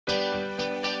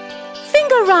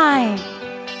Finger rhyme.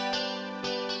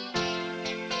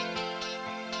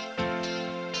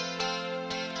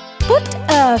 Put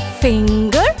a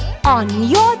finger on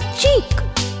your cheek,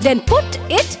 then put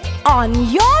it on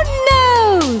your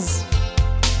nose.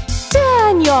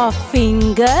 Turn your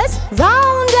fingers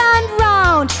round and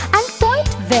round and point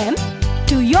them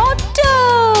to your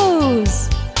toes.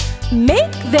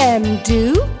 Make them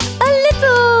do a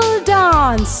little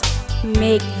dance.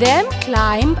 Make them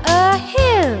climb a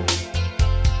hill.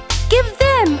 Give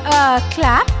them a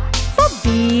clap for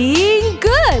being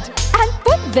good and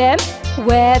put them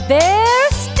where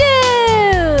they're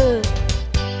still.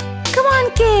 Come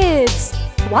on, kids,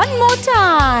 one more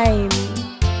time.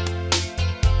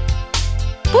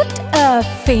 Put a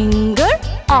finger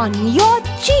on your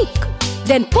cheek,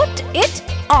 then put it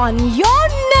on your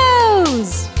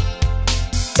nose.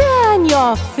 Turn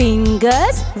your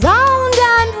fingers round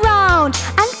and round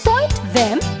and point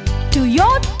them to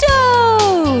your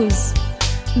toes.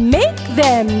 Make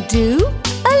them do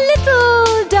a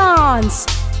little dance.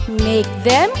 Make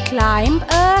them climb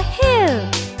a hill.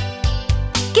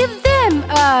 Give them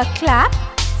a clap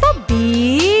for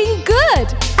being good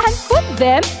and put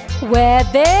them where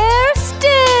they're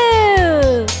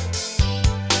still.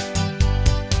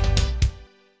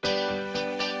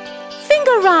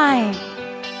 Finger rhyme.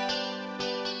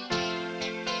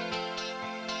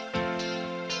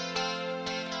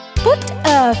 Put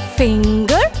a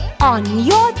finger on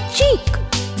your cheek,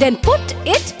 then put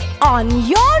it on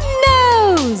your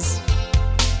nose.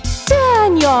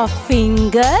 Turn your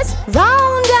fingers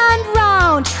round and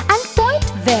round and point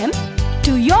them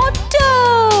to your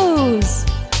toes.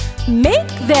 Make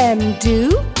them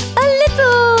do a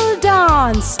little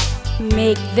dance.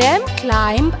 Make them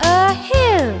climb a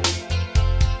hill.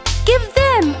 Give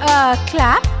them a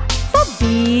clap for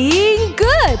being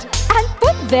good and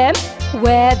put them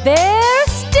where they're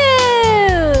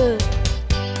still.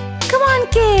 Come on,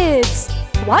 kids,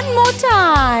 one more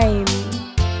time.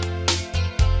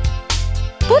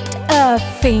 Put a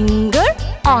finger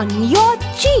on your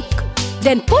cheek,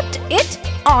 then put it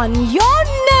on your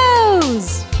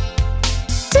nose.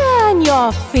 Turn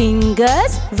your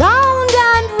fingers round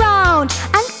and round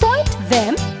and point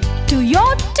them to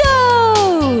your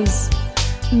toes.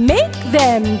 Make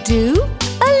them do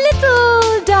a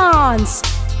little dance.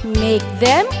 Make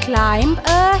them climb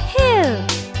a hill.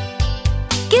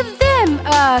 Give them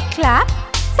a clap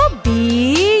for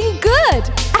being good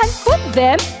and put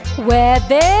them where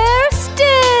they're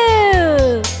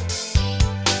still.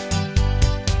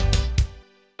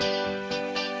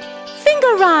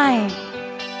 Finger rhyme.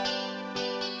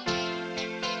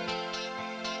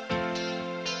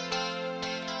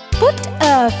 Put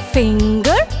a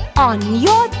finger on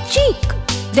your cheek,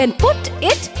 then put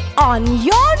it on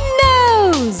your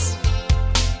nose.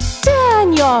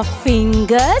 Turn your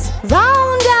fingers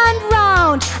round and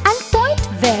round and point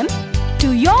them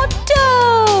to your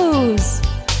toes.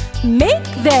 Make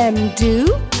them do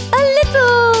a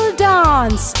little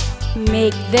dance.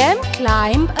 Make them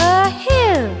climb a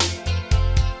hill.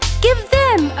 Give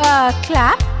them a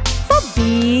clap for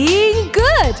being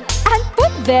good and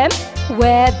put them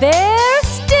where they're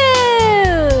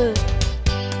still.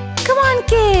 Come on,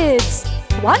 kids,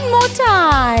 one more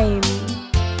time.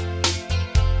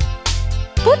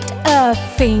 Put a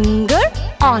finger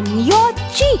on your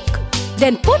cheek,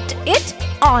 then put it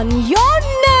on your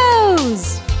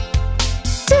nose.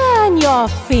 Turn your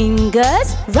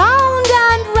fingers round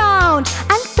and round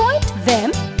and point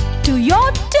them to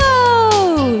your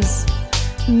toes.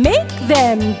 Make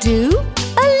them do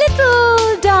a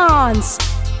little dance.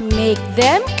 Make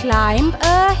them climb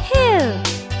a hill.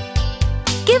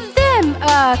 Give them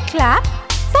a clap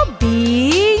for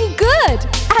being good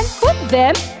and put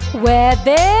them where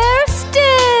they're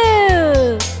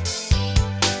still.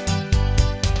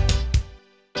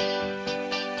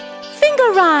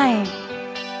 Finger rhyme.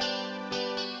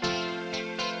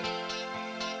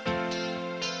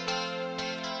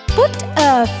 Put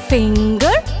a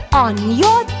finger on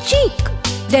your cheek,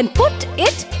 then put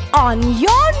it on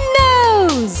your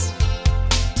nose.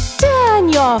 Turn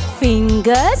your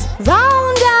fingers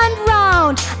round and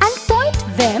round and point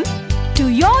them to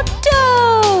your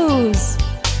toes.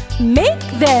 Make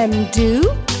them do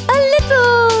a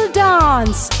little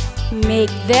dance.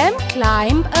 Make them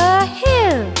climb a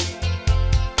hill.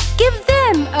 Give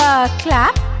them a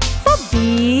clap for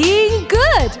being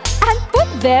good and put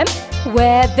them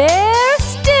where they're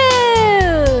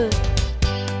still.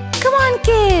 Come on,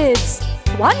 kids,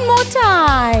 one more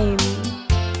time.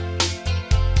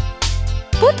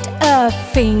 Put a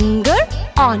finger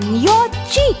on your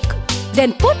cheek,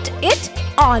 then put it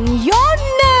on your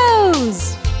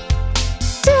nose.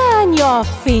 Turn your your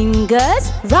fingers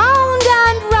round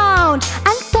and round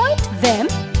and point them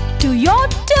to your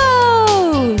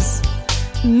toes.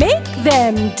 Make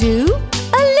them do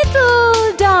a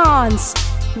little dance.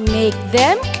 Make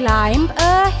them climb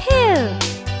a hill.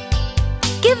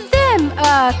 Give them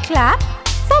a clap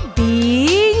for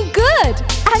being good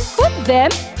and put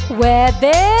them where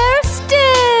they're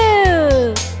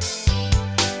still.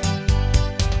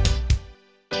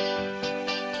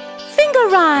 Finger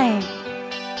rhyme.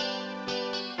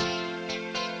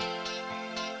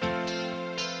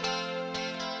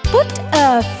 Put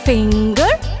a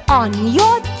finger on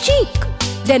your cheek,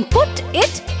 then put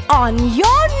it on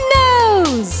your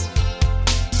nose.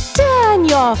 Turn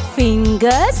your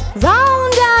fingers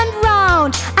round and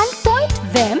round and point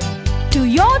them to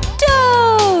your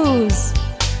toes.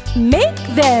 Make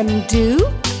them do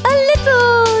a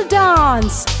little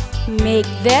dance.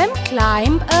 Make them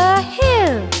climb a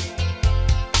hill.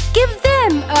 Give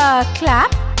them a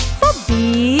clap for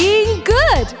being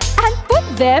good and put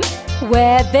them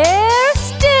where they're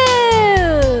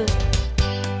still.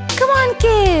 Come on,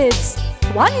 kids,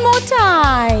 one more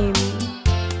time.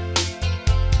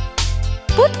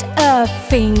 Put a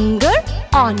finger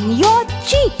on your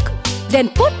cheek, then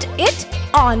put it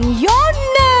on your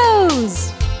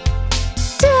nose.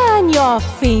 Turn your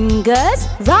fingers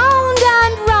round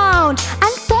and round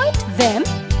and point them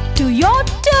to your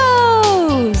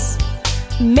toes.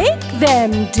 Make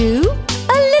them do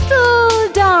a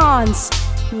little dance.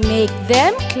 Make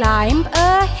them climb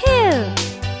a hill.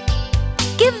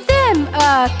 Give them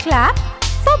a clap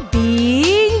for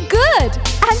being good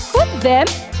and put them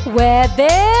where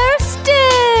they're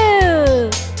still.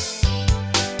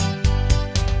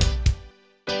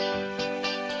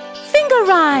 Finger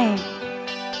rhyme.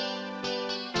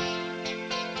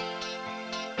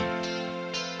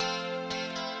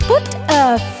 Put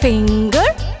a finger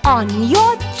on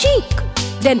your cheek,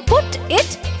 then put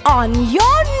it on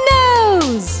your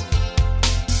nose.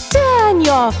 Turn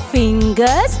your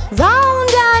fingers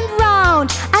round and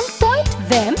round and point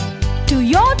them to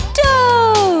your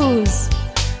toes.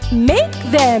 Make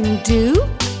them do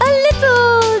a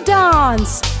little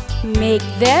dance. Make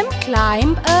them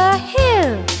climb a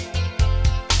hill.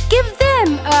 Give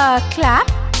them a clap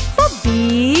for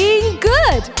being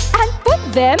good and put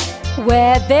them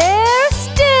where they're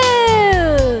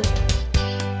still.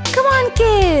 Come on,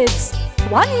 kids,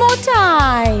 one more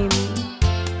time.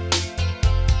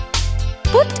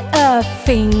 Put a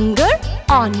finger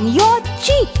on your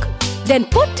cheek, then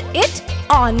put it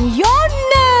on your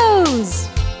nose.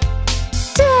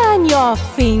 Turn your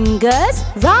fingers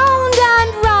round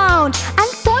and round and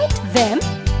point them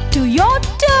to your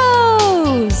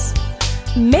toes.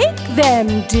 Make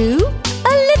them do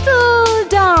a little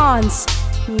dance.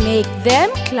 Make them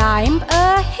climb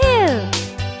a hill.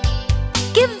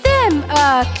 Give them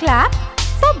a clap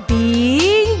for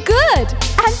being good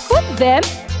and put them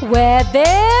where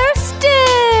they're